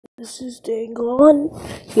This is dang on.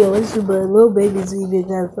 Yo, this is my little baby Zebra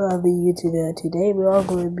got from the YouTube. Today we're all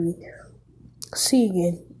going to be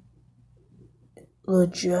singing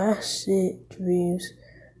Jurassic Dreams.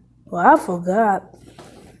 Well, I forgot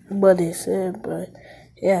what it said, but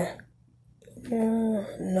yeah. No,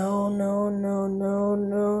 no, no, no, no,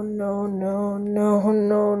 no, no, no, no,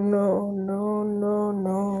 no, no,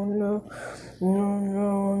 no, no,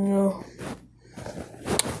 no, no.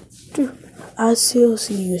 I still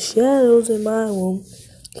see your shadows in my room.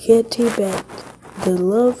 Can't take back the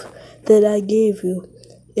love that I gave you.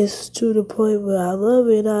 It's to the point where I love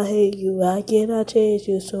and I hate you. I cannot change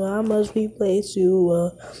you, so I must replace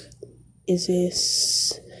you. Is it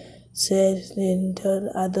said and done?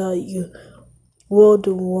 I thought you were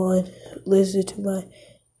the one. Listen to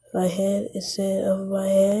my head instead of my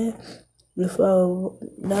head. If I were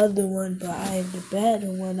another one, but I am the bad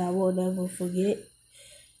one. I won't ever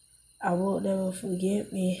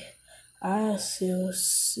forget me. I still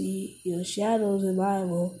see your shadows in my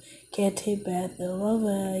room. Can't take back the love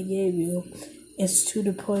that I gave you. It's to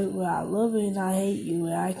the point where I love it and I hate you,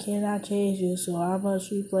 and I cannot change you, so I must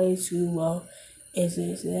replace you. Well, is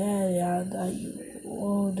it sad? I thought you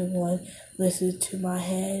were the one. Listen to my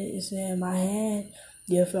head. It's in my head.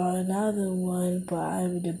 You're from another one, but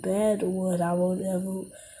I'm the bad one. I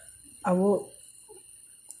won't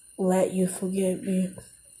let you forget me.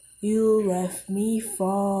 You left me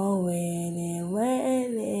falling and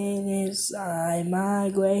landing inside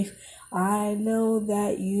my grave. I know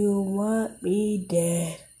that you want me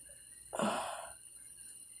dead.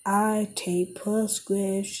 I take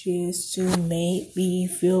prescriptions to make me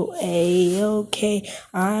feel A-okay.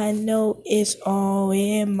 I know it's all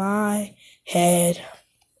in my head.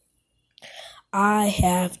 I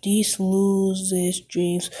have these lucid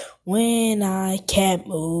dreams when I can't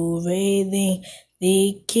move anything,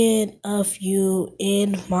 thinking of you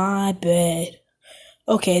in my bed.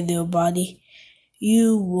 Okay, little body,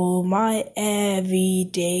 you were my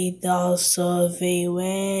everyday thoughts of a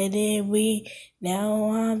wedding ring.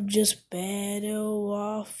 Now I'm just better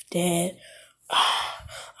off dead.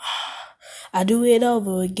 I do it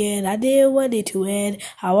over again. I didn't want it to end.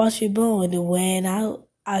 I watched it blow in the wind.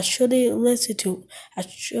 I shouldn't listen to. I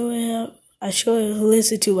shouldn't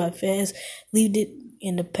listen to my fans. Leave it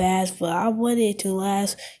in the past, but I want it to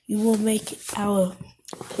last. You will make our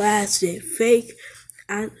plastic fake.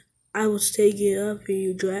 I was taking up and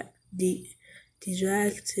you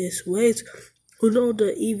distracted ways. Who know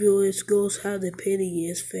the evilest ghost have the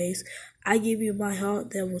piteous face? I give you my heart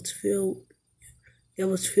that was filled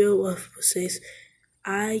with mistakes.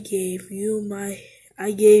 I gave you my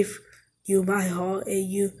heart, and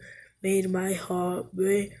you made my heart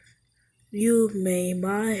break. You made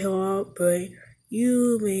my heart break.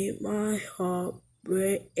 You made my heart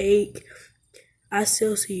break. I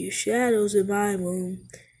still see your shadows in my room.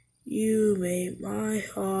 You made my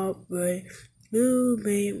heart break. You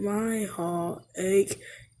made my heart ache.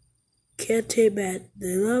 Can't take back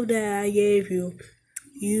the love that I gave you.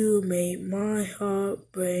 You made my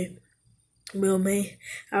heart break. We'll make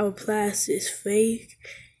our plastics fake.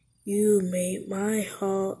 You made my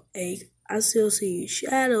heart ache. I still see your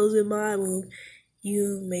shadows in my room.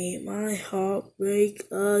 You made my heart break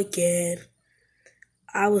again.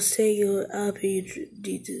 I was taken up in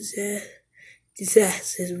the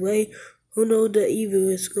disastrous way. Who knows the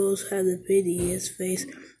evilest ghost has the piteous face?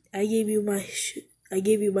 I gave you my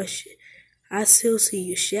I still see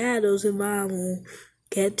your shadows in my room.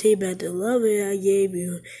 Can't take back the love that I gave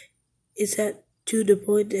you. It's to the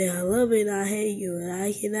point that I love it and I hate you, and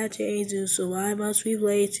I cannot change you, so I must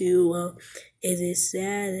replace you. Well, is it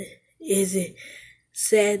sad? Is it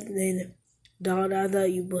sad then? Dawn, I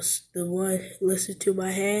thought you was the one. Listen to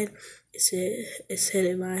my head. It said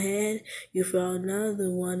in my head, you found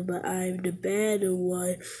another one, but I'm the better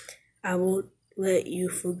one. I won't let you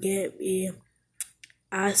forget me.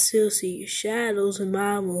 I still see your shadows in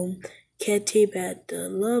my room. Can't take back the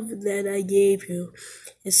love that I gave you.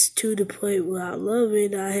 It's to the point where I love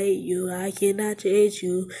it and I hate you. I cannot change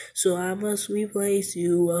you, so I must replace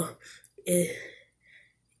you. Is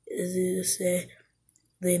it said,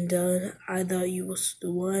 then done? I thought you was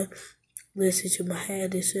the one. Listen to my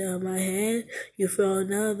head, it's in my head. You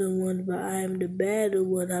found another one, but I am the better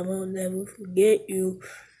one. I won't never forget you.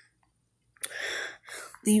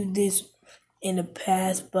 Leave this in the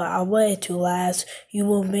past, but I want it to last. You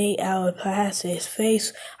will make our past his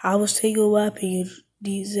face. I was taken up in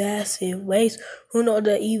disaster ways. Who know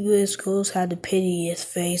the evilest ghost had the piteous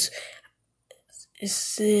face?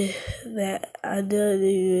 It's that I done it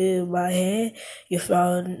in my head. You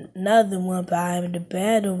found another one, but I'm the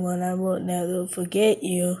better one. I won't never forget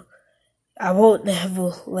you. I won't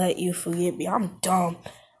never let you forget me. I'm dumb.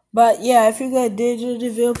 But yeah, if you guys did enjoy the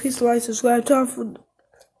video, please like, subscribe, turn on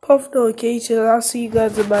post notifications. I'll see you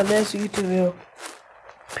guys in my next YouTube video.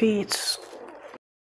 Peace.